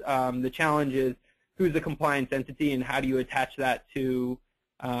yes, the challenge is who's the compliance entity and how do you attach that to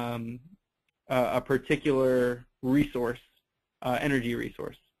a particular resource, energy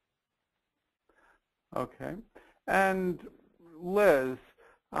resource. Okay. And Liz,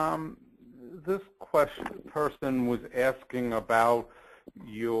 this person was asking about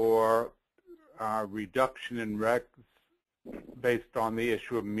your reduction in RECs based on the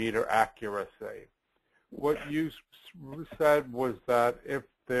issue of meter accuracy. What you said was that if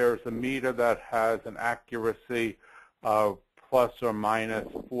there's a meter that has an accuracy of plus or minus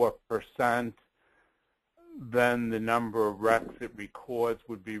 4%, then the number of RECs it records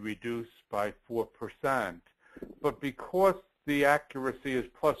would be reduced by 4%. But because the accuracy is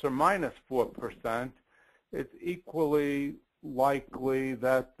plus or minus 4%, it's equally likely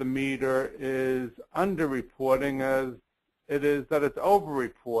that the meter is underreporting as it is that it's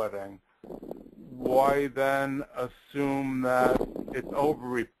overreporting. why then assume that it's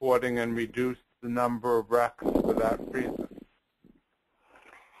over-reporting and reduce the number of RECs for that reason?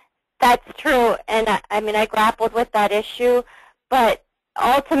 That's true, and I mean, I grappled with that issue, but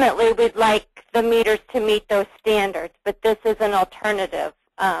ultimately we'd like the meters to meet those standards, but this is an alternative.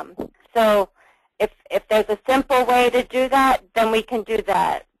 So if there's a simple way to do that, then we can do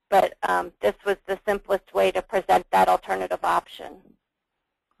that, but this was the simplest way to present that alternative option.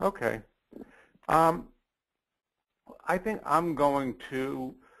 Okay. I think I'm going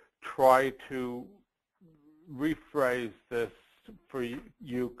to try to rephrase this for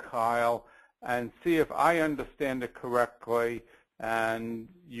you, Kyle, and see if I understand it correctly, and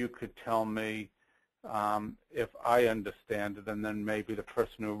you could tell me if I understand it, and then maybe the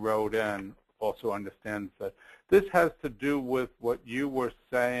person who wrote in also understands that. This has to do with what you were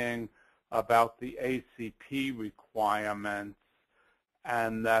saying about the ACP requirements,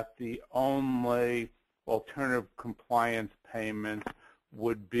 and that the only alternative compliance payment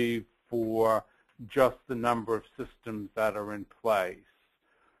would be for just the number of systems that are in place.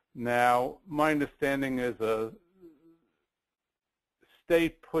 Now, my understanding is a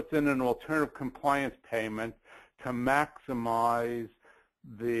state puts in an alternative compliance payment to maximize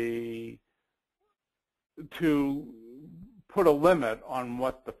to put a limit on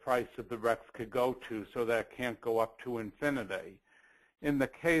what the price of the RECs could go to so that it can't go up to infinity. In the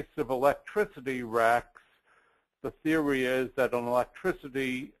case of electricity RECs, the theory is that an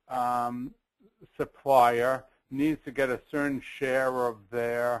electricity supplier needs to get a certain share of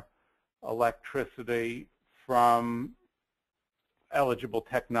their electricity from eligible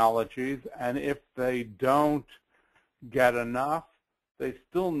technologies, and if they don't get enough, they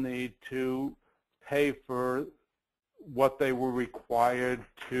still need to pay for what they were required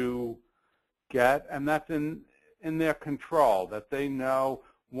to get, and that's in their control, that they know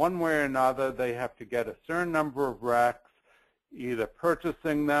one way or another they have to get a certain number of RECs, either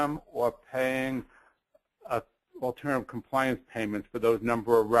purchasing them or paying alternative compliance payments for those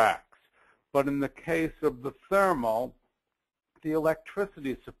number of RECs. But in the case of the thermal, the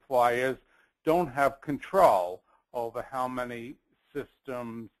electricity suppliers don't have control over how many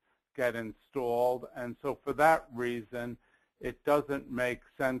systems get installed, and so for that reason it doesn't make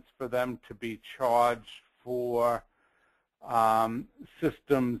sense for them to be charged for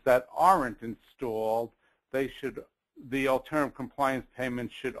systems that aren't installed. The alternative compliance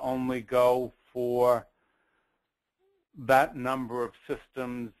payments should only go for that number of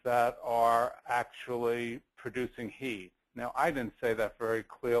systems that are actually producing heat. Now, I didn't say that very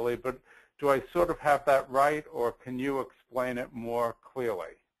clearly, but do I sort of have that right, or can you explain it more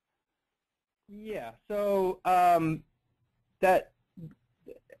clearly? Yeah, so that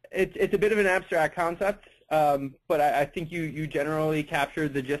it's a bit of an abstract concept, but I think you generally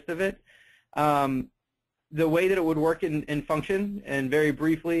captured the gist of it. The way that it would work in function, and very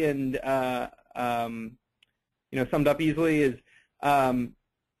briefly and summed up easily, is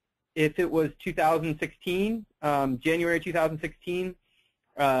if it was 2016, January 2016,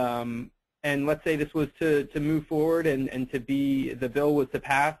 and let's say this was to move forward and the bill was to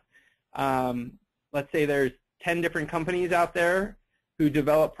pass. Let's say there's 10 different companies out there who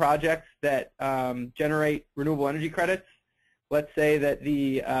develop projects that generate renewable energy credits. Let's say that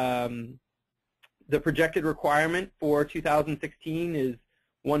the projected requirement for 2016 is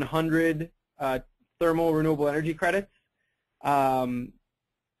 100 thermal renewable energy credits.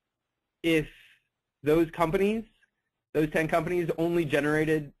 If those 10 companies only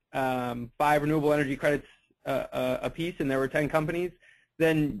generated 5 renewable energy credits a piece, and there were 10 companies,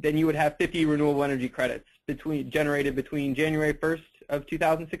 then you would have 50 renewable energy credits generated between January 1st of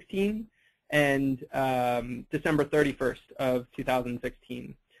 2016 and December 31st of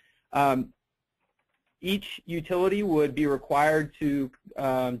 2016. Each utility would be required to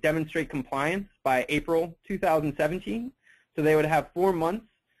demonstrate compliance by April 2017. So they would have 4 months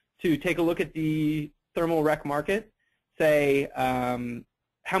to take a look at the thermal REC market, say how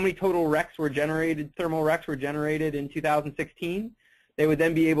many total thermal RECs were generated in 2016. They would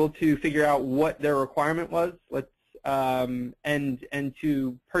then be able to figure out what their requirement was, and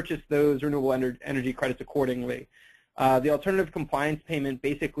to purchase those renewable energy credits accordingly. The alternative compliance payment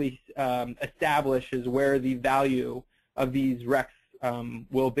basically establishes where the value of these RECs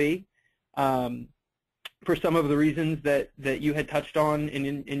will be, for some of the reasons that you had touched on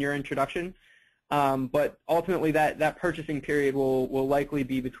in your introduction. But ultimately, that purchasing period will likely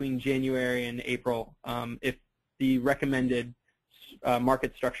be between January and April if the recommended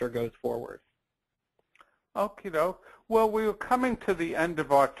market structure goes forward. Okay, doke. Well, we are coming to the end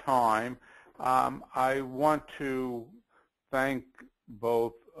of our time. I want to thank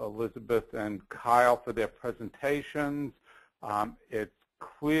both Elizabeth and Kyle for their presentations. It's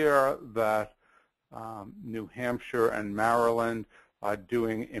clear that New Hampshire and Maryland are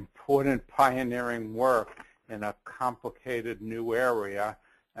doing important pioneering work in a complicated new area,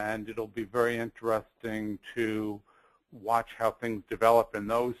 and it'll be very interesting to watch how things develop in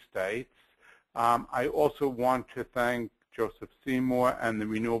those states. I also want to thank Joseph Seymour and the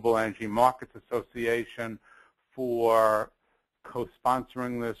Renewable Energy Markets Association for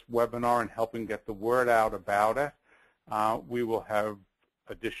co-sponsoring this webinar and helping get the word out about it. We will have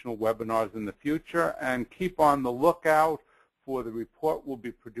additional webinars in the future, and keep on the lookout for the report we'll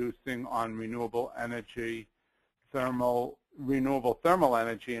be producing on renewable thermal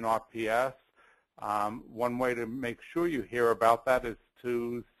energy and RPS. One way to make sure you hear about that is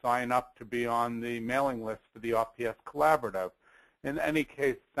to sign up to be on the mailing list for the RPS Collaborative. In any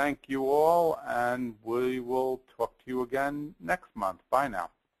case, thank you all, and we will talk to you again next month. Bye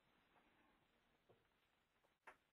now.